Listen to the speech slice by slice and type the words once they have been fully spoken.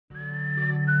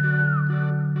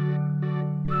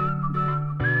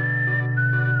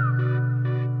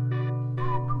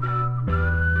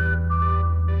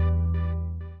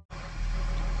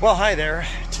Well, hi there.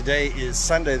 Today is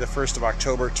Sunday, the 1st of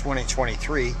October,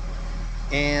 2023,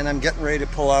 and I'm getting ready to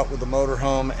pull out with the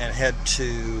motorhome and head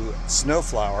to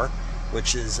Snowflower,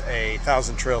 which is a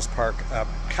Thousand Trails park up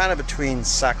kind of between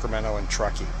Sacramento and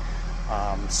Truckee.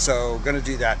 So going to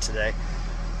do that today.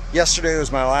 Yesterday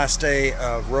was my last day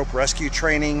of rope rescue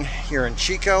training here in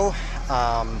Chico.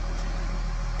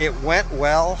 It went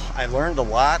well. I learned a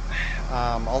lot.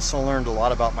 Also learned a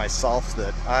lot about myself,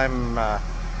 that I'm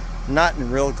not in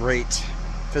real great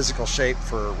physical shape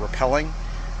for rappelling.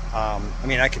 I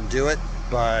mean, I can do it,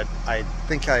 but I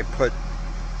think I put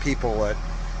people at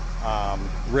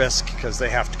risk because they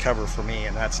have to cover for me,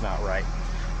 and that's not right.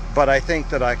 But I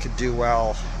think that I could do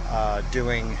well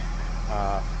doing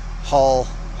haul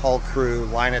crew,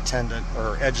 line attendant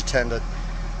or edge attendant,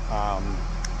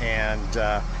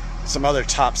 and some other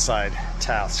topside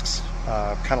tasks.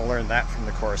 Kind of learned that from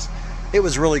the course. It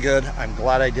was really good. I'm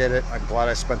glad I did it. I'm glad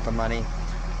I spent the money.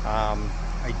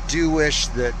 I do wish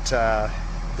that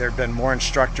there had been more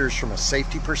instructors from a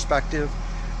safety perspective.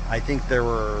 I think there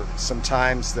were some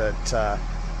times that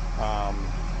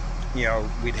you know,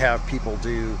 we'd have people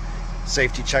do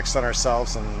safety checks on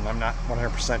ourselves, and I'm not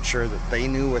 100% sure that they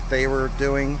knew what they were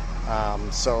doing.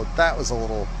 So that was a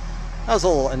little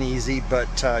uneasy, but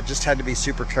just had to be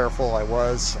super careful. I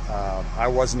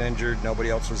wasn't injured. Nobody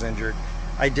else was injured.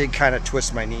 I did kind of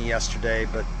twist my knee yesterday,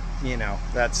 but you know,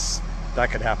 that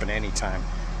could happen anytime.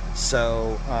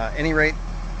 So any rate,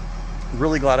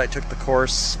 really glad I took the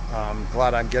course.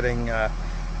 Glad I'm getting a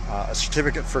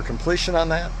certificate for completion on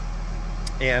that.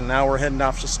 And now we're heading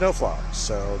off to Snowflower.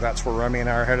 So that's where Remy and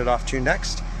I are headed off to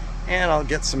next. And I'll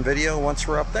get some video once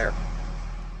we're up there.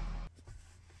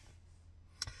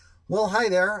 Well, hi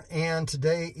there. And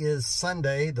today is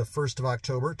Sunday, the 1st of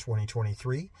October,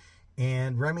 2023.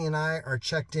 And Remy and I are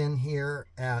checked in here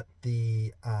at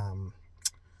the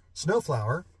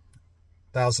Snowflower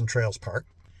Thousand Trails Park.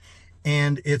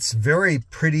 And it's very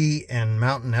pretty and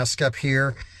mountain-esque up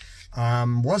here.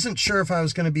 Wasn't sure if I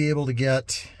was going to be able to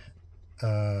get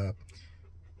a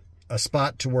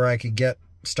spot to where I could get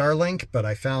Starlink, but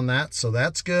I found that, so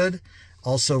that's good.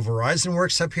 Also, Verizon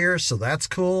works up here, so that's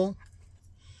cool.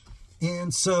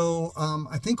 And so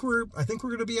I think we're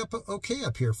going to be okay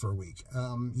up here for a week.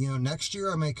 You know, next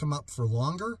year I may come up for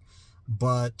longer,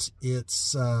 but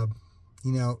it's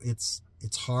you know, it's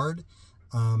hard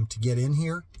to get in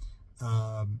here.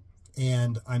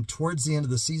 And I'm towards the end of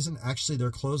the season. Actually,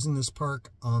 they're closing this park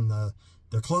on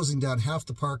they're closing down half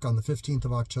the park on the 15th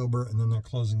of October, and then they're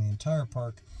closing the entire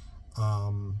park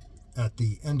at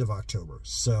the end of October.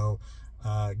 So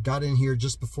got in here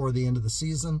just before the end of the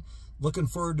season. Looking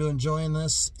forward to enjoying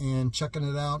this and checking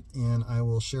it out, and I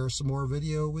will share some more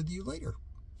video with you later.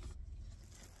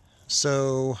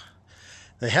 So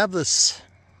they have this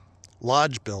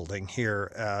lodge building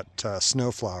here at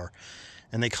Snowflower,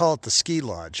 and they call it the Ski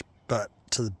Lodge, but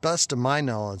to the best of my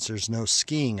knowledge, there's no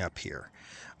skiing up here.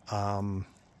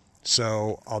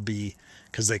 So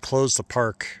because they closed the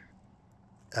park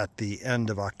at the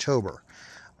end of October,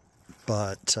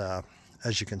 but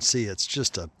as you can see, it's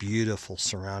just a beautiful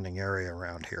surrounding area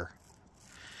around here.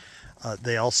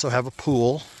 They also have a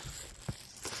pool,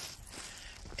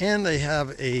 and they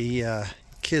have a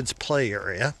kids play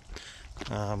area.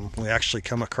 We actually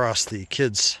come across the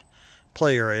kids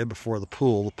play area before the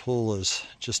pool. The pool is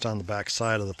just on the back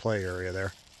side of the play area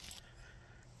there.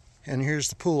 And here's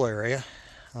the pool area.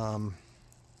 The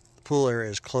pool area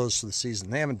is closed for the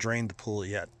season. They haven't drained the pool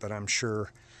yet, but I'm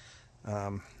sure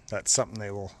that's something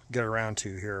they will get around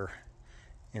to here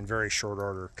in very short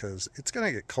order, because it's going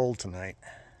to get cold tonight.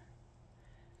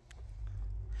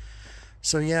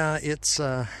 So yeah, it's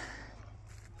a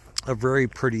very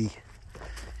pretty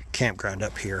campground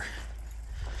up here.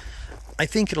 I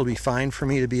think it'll be fine for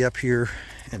me to be up here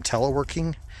and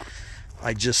teleworking.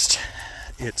 It's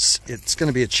going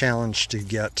to be a challenge to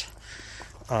get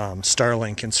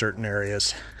Starlink in certain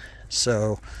areas.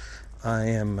 So I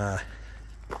am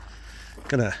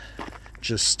gonna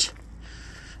just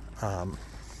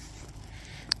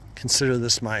consider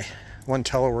this my one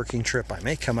teleworking trip. I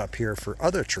may come up here for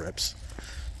other trips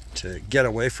to get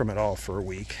away from it all for a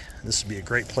week. This would be a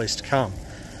great place to come,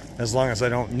 as long as I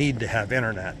don't need to have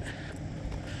internet.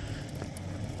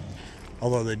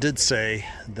 Although they did say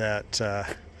that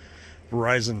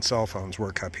Verizon cell phones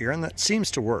work up here, and that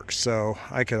seems to work, so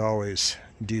I could always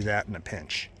do that in a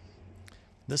pinch.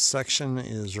 This section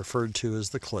is referred to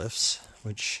as the cliffs,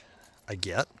 which I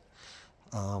get.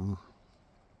 I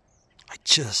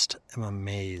just am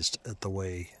amazed at the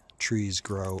way trees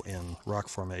grow in rock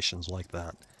formations like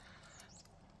that.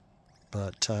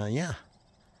 But yeah,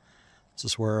 this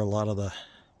is where a lot of the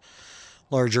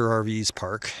larger RVs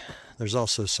park. There's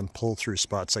also some pull-through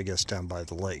spots, I guess, down by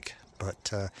the lake.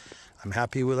 But I'm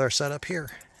happy with our setup here.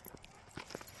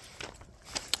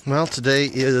 Well, today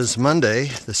is Monday,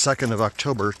 the 2nd of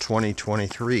October,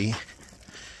 2023.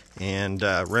 And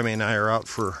Remy and I are out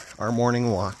for our morning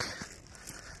walk.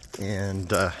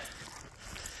 And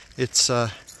it's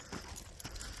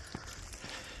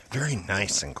very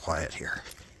nice and quiet here.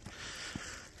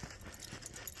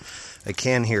 I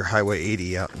can hear Highway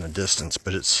 80 out in the distance,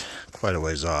 but it's quite a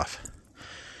ways off.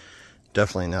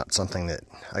 Definitely not something that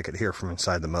I could hear from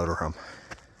inside the motorhome.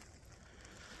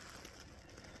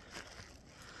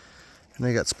 And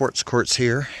they got sports courts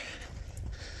here.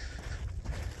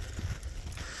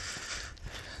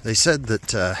 They said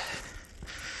that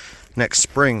next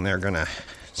spring they're going to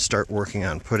start working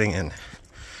on putting in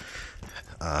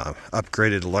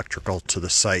upgraded electrical to the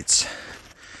sites.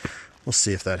 We'll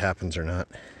see if that happens or not.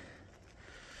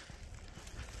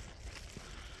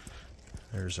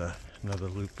 There's another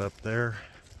loop up there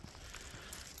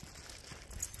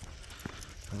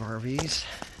of RVs.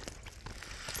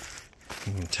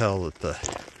 You can tell that the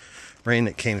rain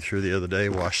that came through the other day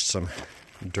washed some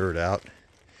dirt out.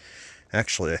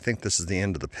 Actually, I think this is the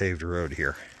end of the paved road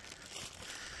here.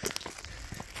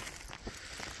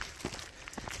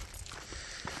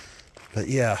 But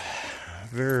yeah,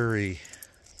 very,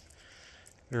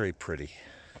 very pretty.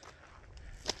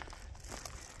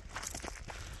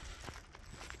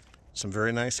 Some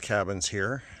very nice cabins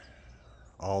here.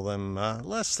 All of them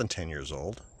less than 10 years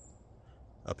old.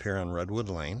 Up here on Redwood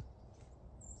Lane.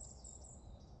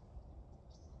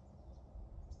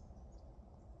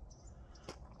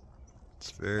 It's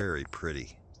very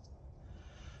pretty.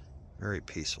 Very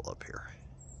peaceful up here.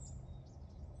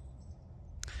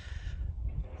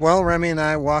 Well, Remy and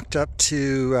I walked up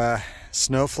to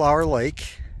Snowflower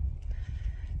Lake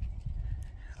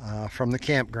from the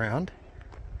campground.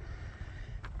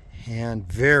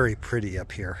 And very pretty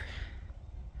up here.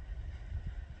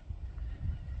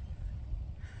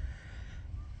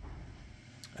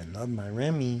 I love my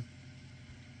Remy.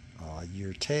 Aw,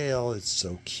 your tail is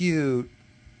so cute.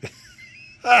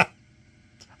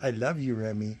 I love you,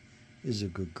 Remy. Is a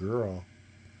good girl.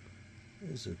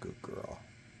 Is a good girl.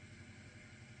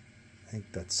 I think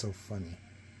that's so funny.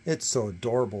 It's so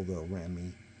adorable though,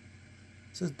 Remy.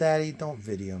 Says, Daddy, don't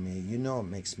video me. You know it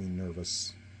makes me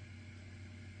nervous.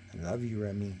 I love you,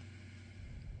 Remy.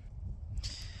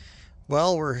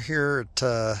 Well, we're here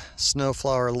at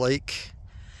Snowflower Lake.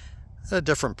 A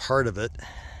different part of it.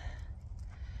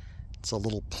 It's a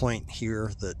little point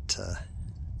here that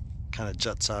kind of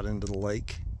juts out into the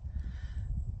lake.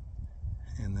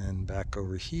 And then back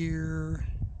over here.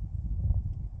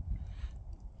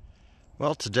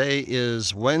 Well, today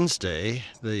is Wednesday,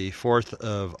 the 4th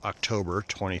of October,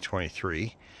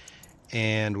 2023.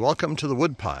 And welcome to the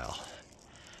Woodpile.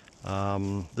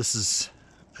 This is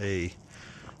a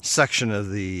section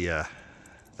of the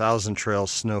Thousand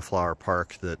Trails Snowflower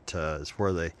Park that is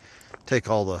where they take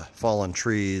all the fallen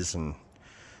trees, and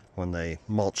when they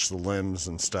mulch the limbs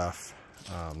and stuff,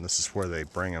 this is where they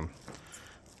bring them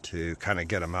to kind of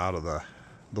get them out of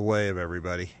the way of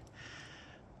everybody.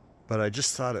 But I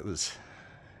just thought it was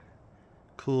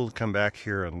cool to come back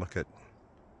here and look at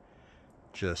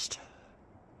just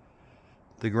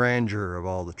the grandeur of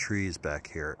all the trees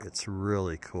back here. It's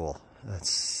really cool.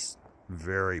 It's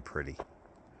very pretty.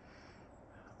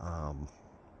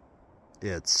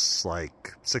 It's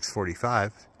like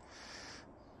 6:45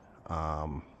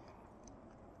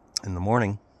 in the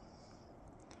morning,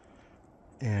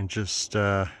 and just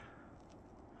a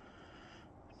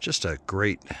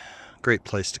great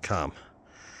place to come.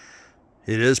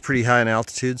 It is pretty high in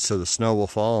altitude, so the snow will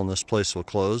fall and this place will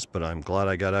close, but I'm glad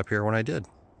I got up here when I did.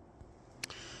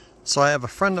 So I have a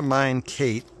friend of mine,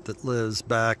 Kate, that lives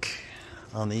back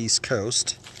on the East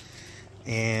Coast,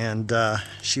 and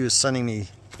she was sending me,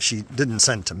 she didn't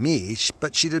send to me,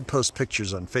 but she did post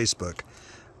pictures on Facebook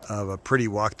of a pretty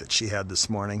walk that she had this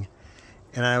morning.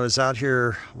 And I was out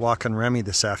here walking Remy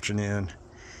this afternoon,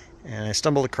 and I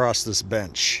stumbled across this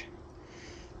bench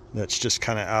that's just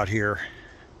kind of out here,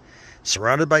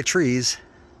 surrounded by trees,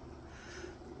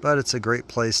 but it's a great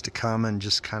place to come and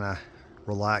just kind of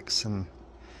relax and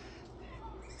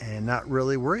not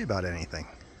really worry about anything.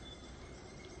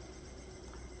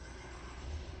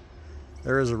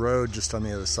 There is a road just on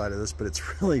the other side of this, but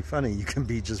it's really funny. You can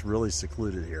be just really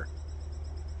secluded here.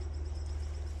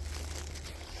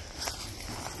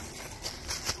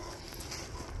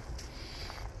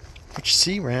 What you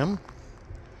see, Ram?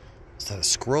 Is that a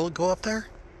squirrel go up there?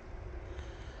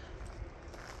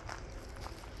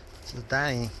 So,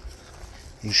 Daddy,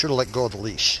 you should have let go of the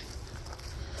leash.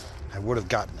 I would have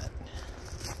gotten it.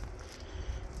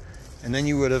 and then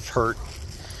you would have hurt,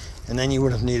 and then you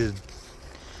would have needed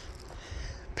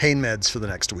pain meds for the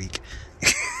next week.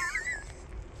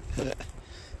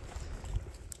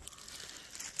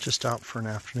 Just out for an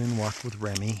afternoon walk with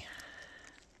Remy,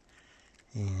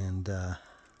 and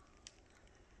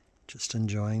just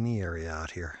enjoying the area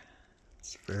out here.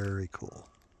 It's very cool.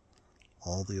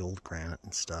 All the old granite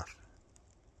and stuff.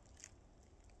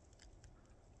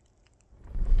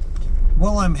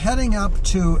 Well, I'm heading up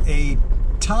to a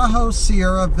Tahoe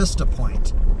Sierra Vista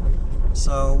Point.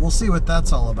 So we'll see what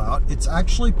that's all about. It's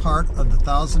actually part of the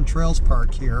Thousand Trails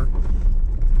Park here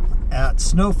at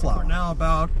Snowflower. We're now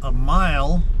about a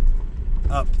mile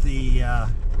up the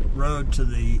road to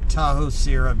the Tahoe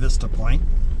Sierra Vista Point.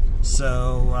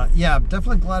 So yeah, I'm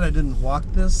definitely glad I didn't walk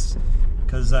this,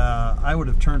 because I would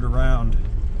have turned around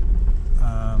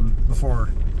before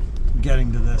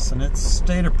getting to this, and it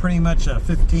stayed at pretty much a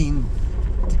 15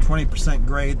 to 20%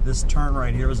 grade. This turn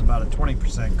right here was about a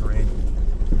 20% grade.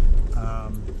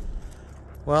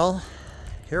 Well,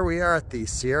 here we are at the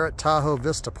Sierra Tahoe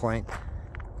Vista Point,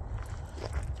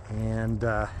 and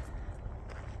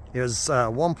it was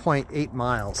 1.8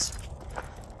 miles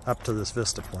up to this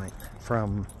Vista Point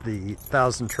from the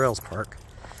Thousand Trails Park.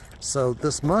 So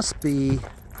this must be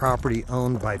property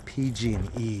owned by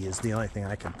PG&E is the only thing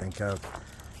I can think of.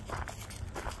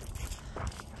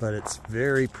 But it's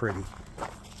very pretty.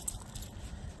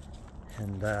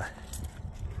 And the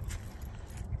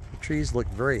trees look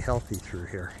very healthy through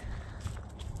here.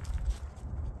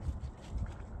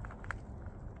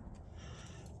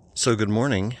 So good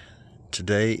morning.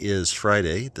 Today is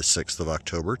Friday, the 6th of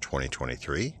October,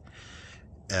 2023,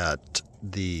 at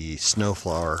the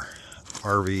Snowflower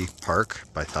RV Park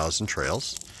by Thousand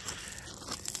Trails.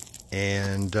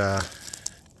 And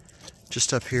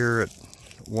just up here at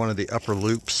one of the upper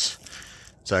loops,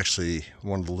 it's actually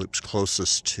one of the loops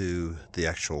closest to the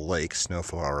actual lake,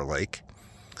 Snowflower Lake.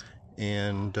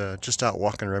 And just out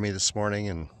walking Remy this morning,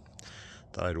 and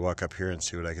thought I'd walk up here and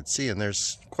see what I could see. And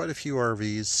there's quite a few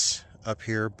RVs up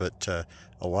here, but a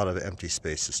lot of empty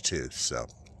spaces too. So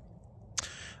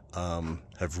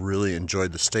I've really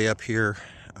enjoyed the stay up here.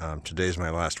 Today's my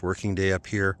last working day up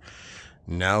here.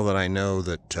 Now that I know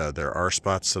that there are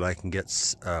spots that I can get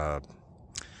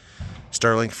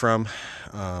Starlink from,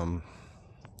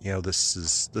 you know, this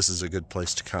is a good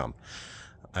place to come.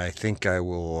 I think I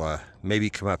will maybe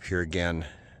come up here again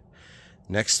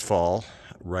next fall,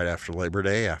 right after Labor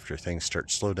Day, after things start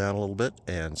to slow down a little bit,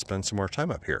 and spend some more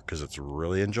time up here, because it's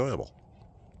really enjoyable.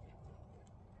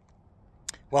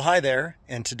 Well, hi there,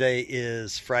 and today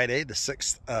is Friday, the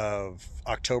 6th of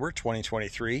October,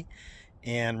 2023,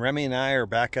 and Remy and I are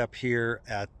back up here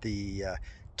at the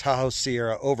Tahoe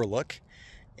Sierra Overlook,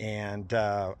 and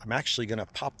I'm actually going to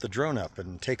pop the drone up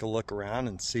and take a look around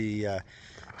and see what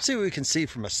we can see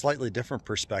from a slightly different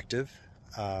perspective,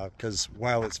 because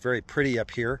while it's very pretty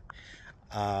up here,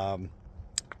 kind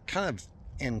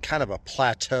of a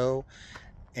plateau,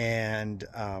 and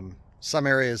some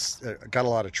areas got a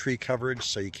lot of tree coverage,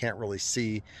 so you can't really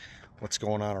see what's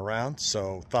going on around.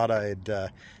 So thought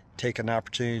I'd take an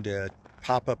opportunity to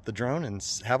pop up the drone and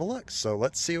have a look. So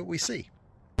let's see what we see.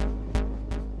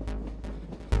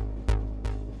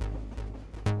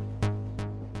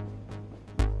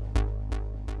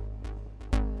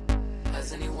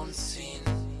 Has anyone seen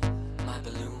my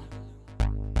balloon?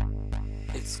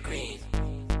 It's green,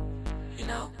 you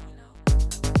know?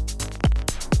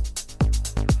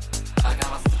 I got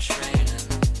off the train and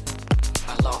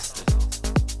I lost it.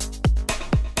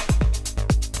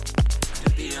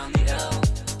 Could it be on the L?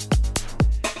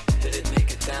 Did it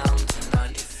make it down to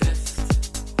 95th?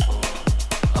 Or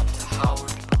up to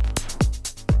Howard?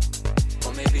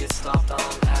 Or maybe it stopped on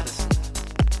Addison.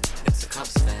 It's a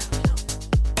Cubs fan, you know?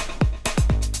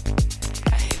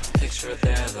 I hate to picture it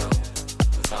there though,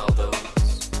 with all those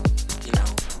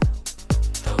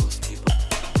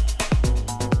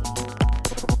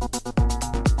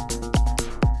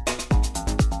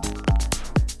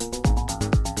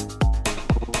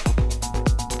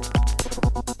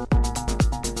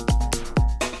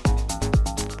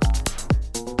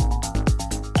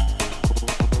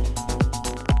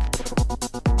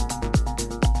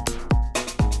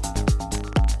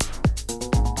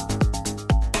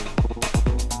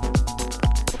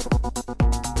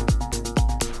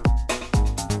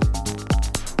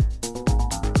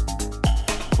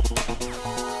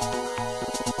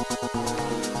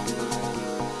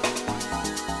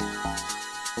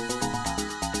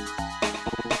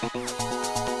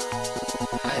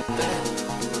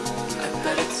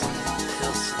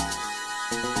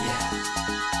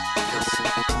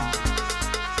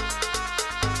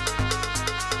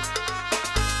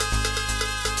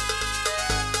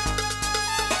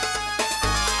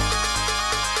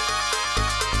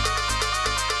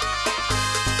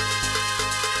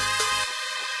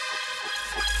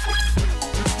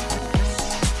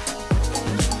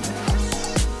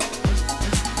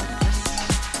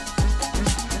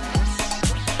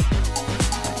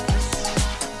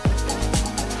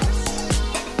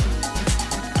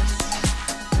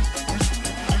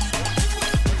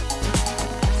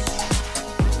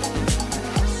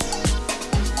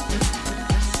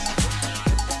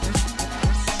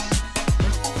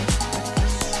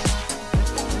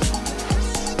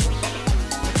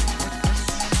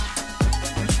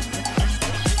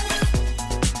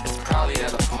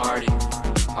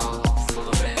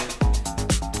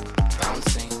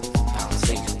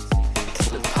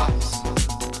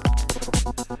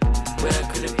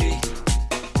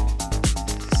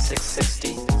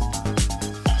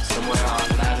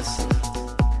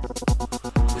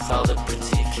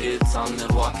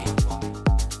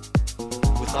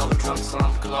drunks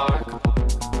on Clark,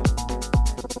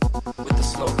 with the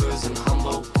smokers in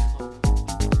Humboldt,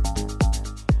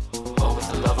 or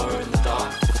with the lover in the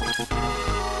dark.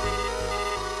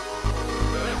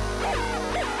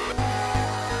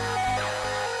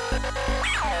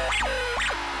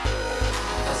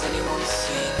 Has anyone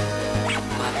seen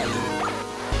my balloon?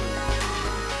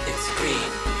 It's green,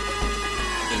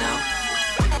 you know?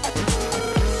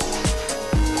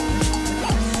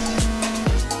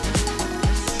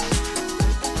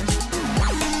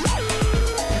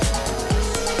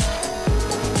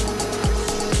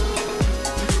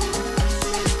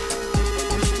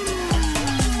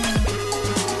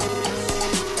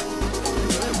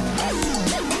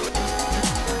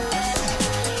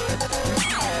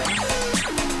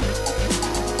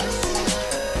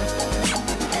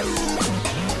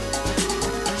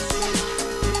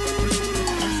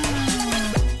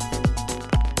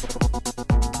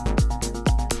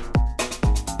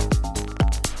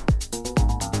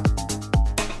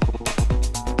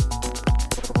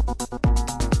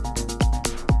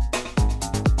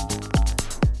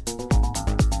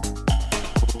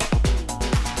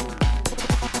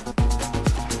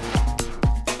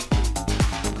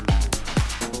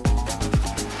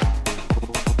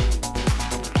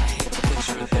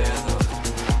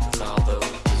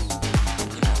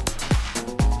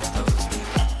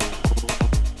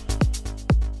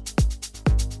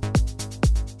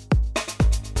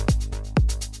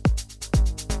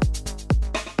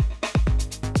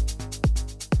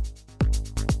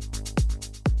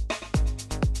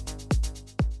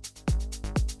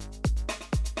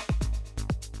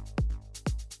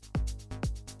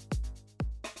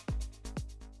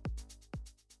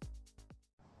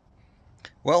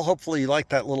 Well, hopefully you liked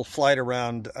that little flight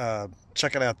around,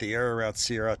 checking out the area around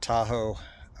Sierra Tahoe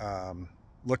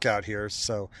lookout here.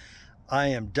 So I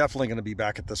am definitely going to be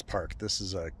back at this park. This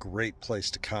is a great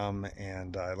place to come,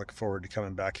 and I look forward to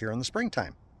coming back here in the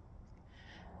springtime.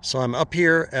 So I'm up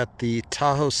here at the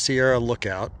Tahoe Sierra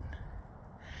lookout,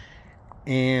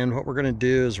 and what we're going to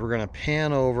do is we're going to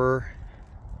pan over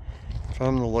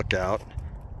from the lookout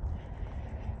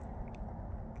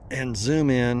and zoom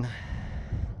in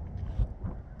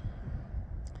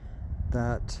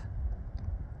that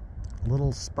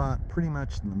little spot pretty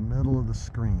much in the middle of the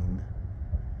screen.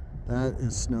 That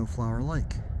is Snowflower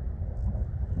Lake.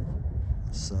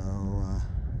 So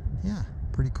yeah,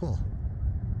 pretty cool.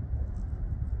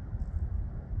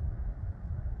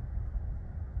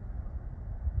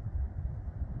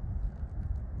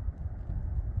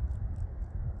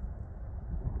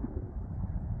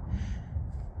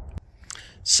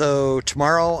 So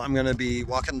tomorrow I'm going to be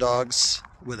walking dogs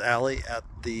with Allie at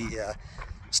the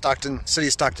City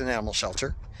of Stockton Animal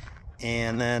Shelter,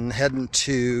 and then heading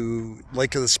to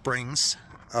Lake of the Springs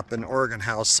up in Oregon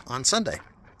House on Sunday.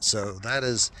 So that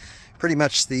is pretty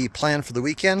much the plan for the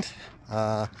weekend.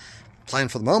 Plan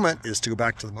for the moment is to go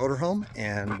back to the motorhome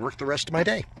and work the rest of my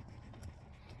day.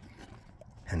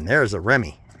 And there's a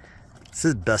Remy. This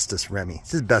is bestest Remy.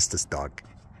 This is bestest dog.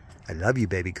 I love you,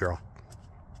 baby girl.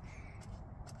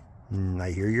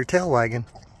 I hear your tail wagging.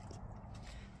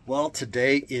 Well,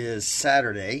 today is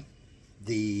Saturday,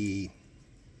 the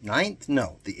 9th,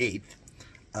 no, the 8th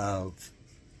of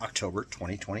October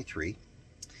 2023,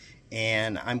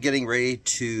 and I'm getting ready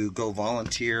to go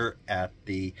volunteer at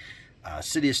the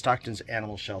City of Stockton's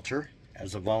Animal Shelter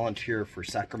as a volunteer for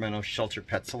Sacramento Shelter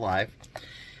Pets Alive.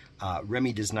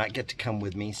 Remy does not get to come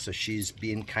with me, so she's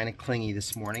being kind of clingy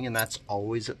this morning, and that's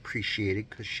always appreciated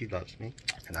because she loves me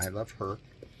and I love her.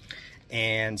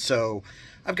 And so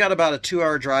I've got about a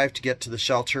 2-hour drive to get to the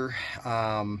shelter.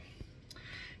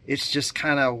 It's just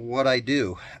kind of what I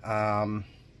do. I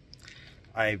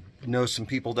know some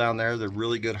people down there, they're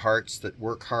really good hearts that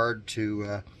work hard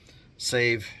to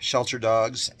save shelter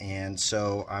dogs. And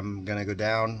so I'm going to go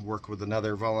down, work with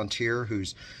another volunteer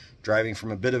who's driving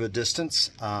from a bit of a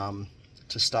distance to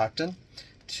Stockton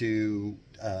to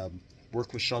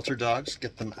work with shelter dogs,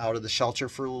 get them out of the shelter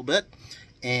for a little bit.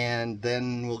 And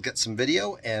then we'll get some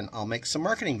video and I'll make some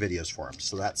marketing videos for them.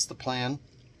 So that's the plan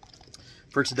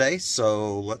for today.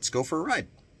 So let's go for a ride.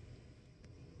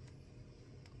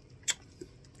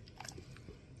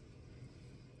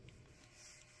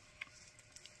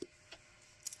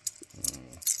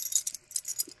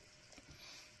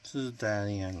 This is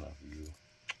Daddy. I love you.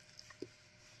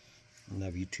 I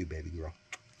love you too, baby girl.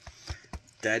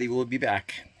 Daddy will be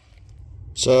back.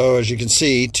 So as you can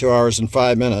see, 2 hours and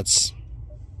 5 minutes.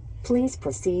 Please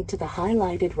proceed to the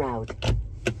highlighted route.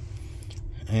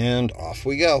 And off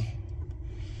we go.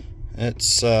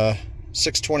 It's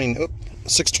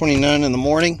 6:29 in the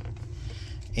morning,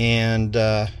 and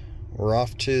we're we're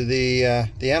off to the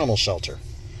animal shelter.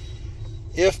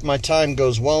 If my time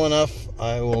goes well enough,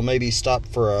 I will maybe stop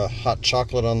for a hot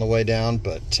chocolate on the way down,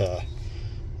 but the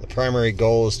primary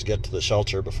goal is to get to the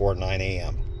shelter before 9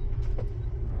 a.m.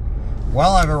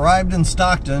 Well, I've arrived in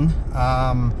Stockton.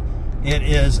 It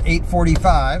is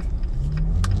 8:45.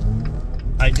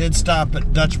 I did stop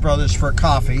at Dutch Brothers for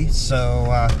coffee,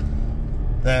 so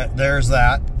there's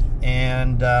that.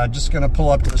 And just going to pull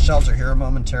up to the shelter here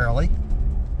momentarily.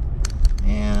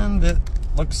 And it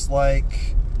looks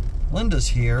like Linda's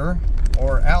here,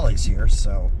 or Allie's here.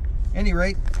 So, at any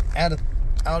rate, out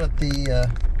at the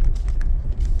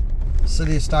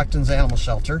City of Stockton's Animal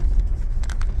Shelter.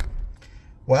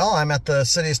 Well, I'm at the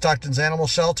City of Stockton's Animal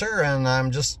Shelter, and I'm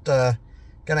just going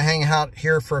to hang out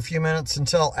here for a few minutes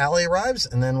until Allie arrives,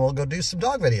 and then we'll go do some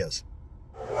dog videos.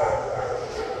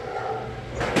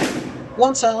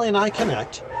 Once Allie and I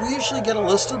connect, we usually get a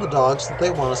list of the dogs that they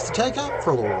want us to take out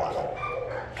for a little while.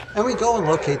 And we go and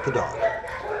locate the dog.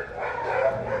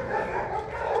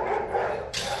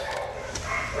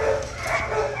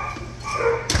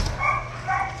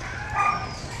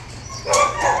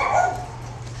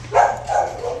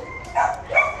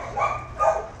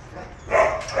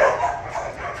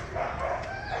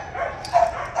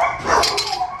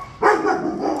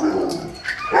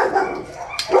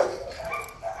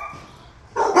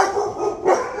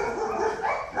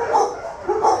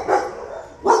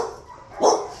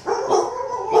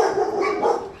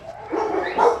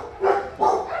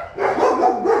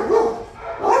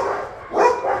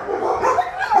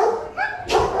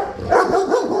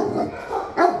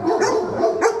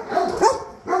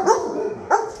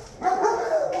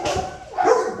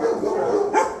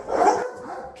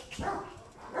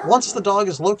 Once the dog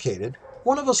is located,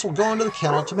 one of us will go into the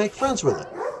kennel to make friends with it,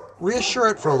 reassure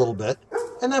it for a little bit,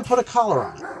 and then put a collar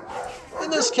on it.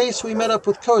 In this case, we met up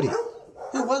with Cody,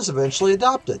 who was eventually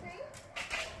adopted.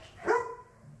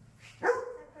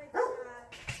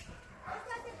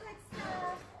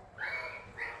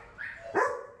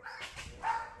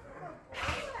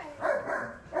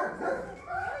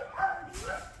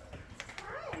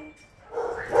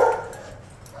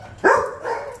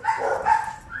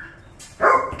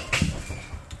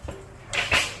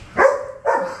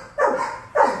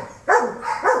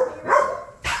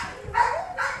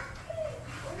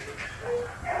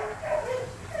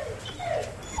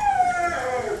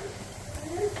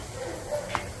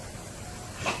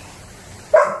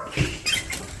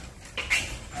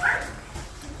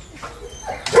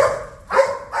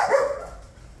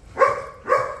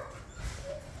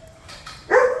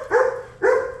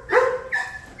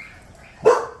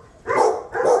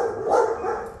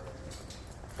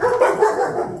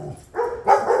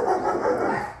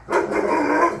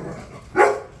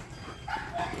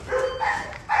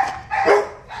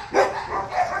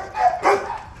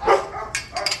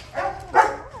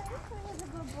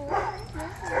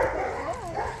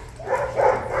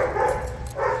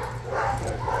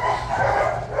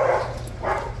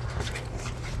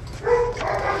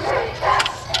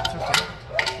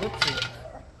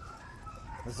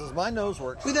 My nose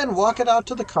works. We then walk it out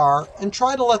to the car and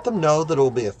try to let them know that it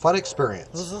will be a fun experience.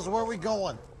 This is where we're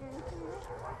going.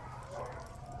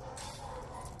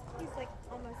 He's like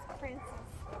almost Princess.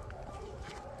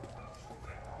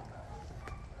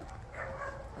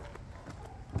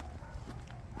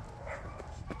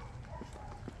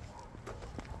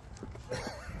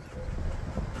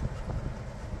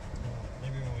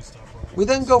 We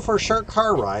then go for a short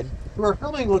car ride to our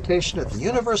filming location at the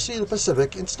University of the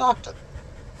Pacific in Stockton.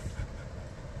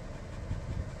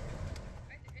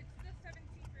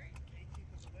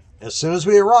 As soon as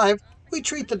we arrive, we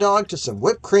treat the dog to some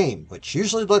whipped cream, which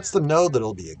usually lets them know that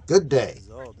it'll be a good day.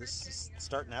 Oh, this is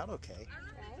starting out okay.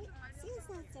 Right? Seems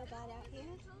not so bad out here.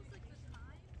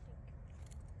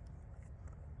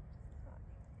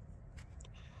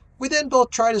 We then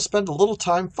both try to spend a little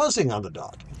time fuzzing on the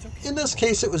dog. In this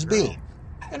case, it was Bean,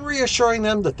 and reassuring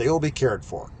them that they will be cared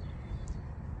for.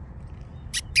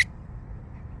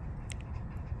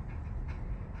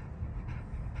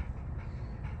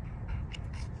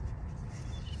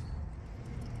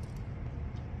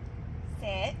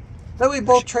 Sit. Then we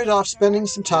both trade off spending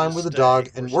some time with the dog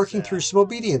and working through some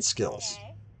obedience skills.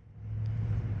 Okay.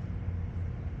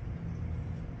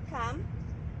 Come.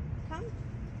 Come.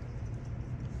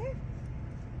 Here.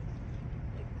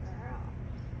 Good girl.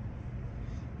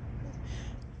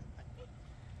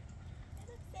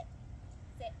 Sit.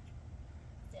 Sit.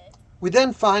 Sit. We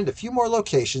then find a few more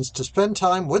locations to spend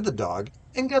time with the dog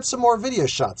and get some more video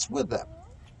shots with them.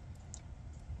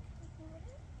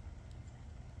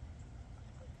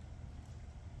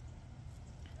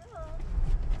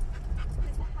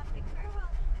 Who's a happy girl?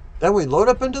 Then we load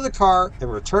up into the car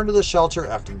and return to the shelter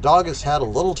after the dog has had a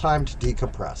little time to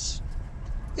decompress.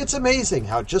 It's amazing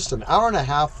how just an hour and a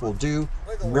half will do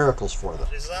miracles for them.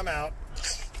 I'm out.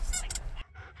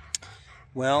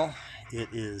 Well, it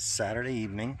is Saturday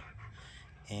evening,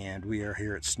 and we are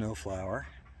here at Snowflower,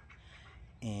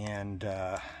 and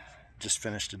just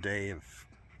finished a day of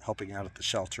helping out at the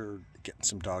shelter, getting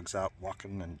some dogs out,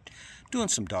 walking, and doing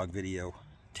some dog video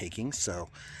taking. So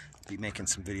I'll be making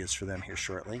some videos for them here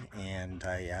shortly. And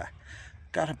I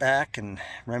got it back, and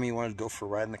Remy wanted to go for a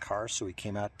ride in the car, so we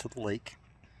came out to the lake.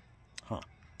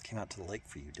 Came out to the lake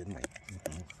for you, didn't we?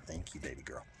 Thank you, baby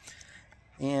girl.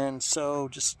 And so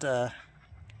just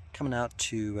coming out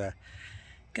to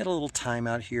get a little time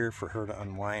out here for her to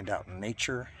unwind out in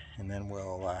nature, and then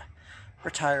we'll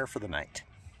retire for the night.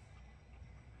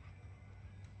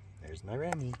 There's my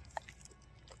Remy.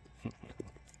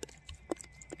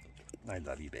 I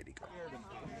love you, baby girl.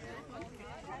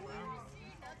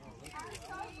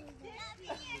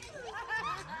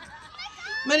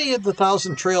 Many of the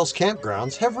Thousand Trails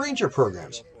campgrounds have ranger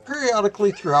programs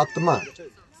periodically throughout the month,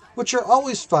 which are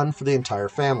always fun for the entire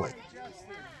family.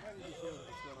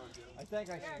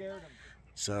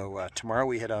 So tomorrow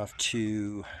we head off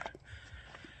to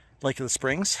Lake of the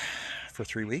Springs for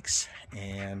 3 weeks,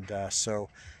 and so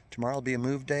tomorrow will be a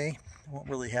move day. I won't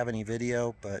really have any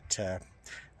video, but I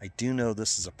do know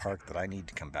this is a park that I need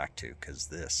to come back to because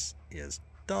this is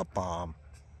the bomb.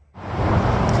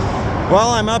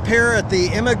 Well, I'm up here at the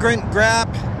Immigrant Gap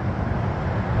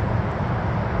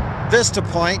Vista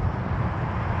Point,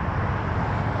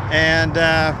 and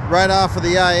right off of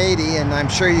the I-80, and I'm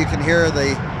sure you can hear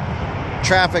the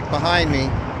traffic behind me.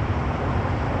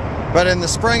 But in the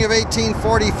spring of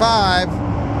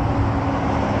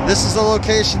 1845, this is the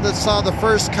location that saw the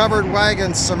first covered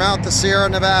wagons surmount the Sierra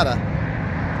Nevada,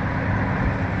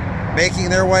 making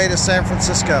their way to San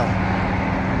Francisco,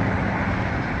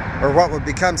 or what would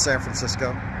become San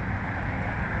Francisco.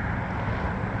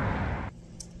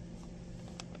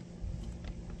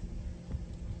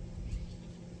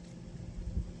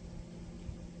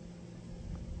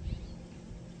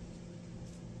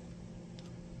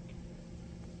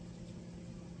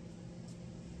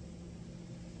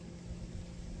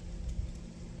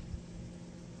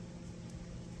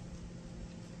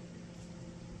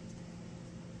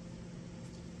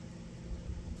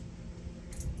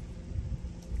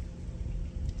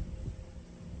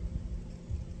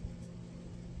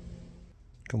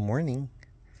 Good morning.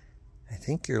 I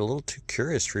think you're a little too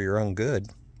curious for your own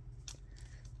good.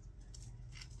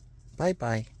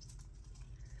 Bye-bye.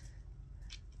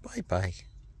 Bye-bye.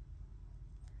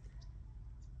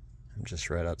 I'm just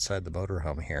right outside the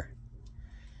motorhome here.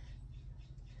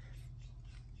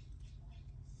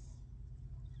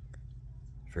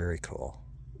 Very cool.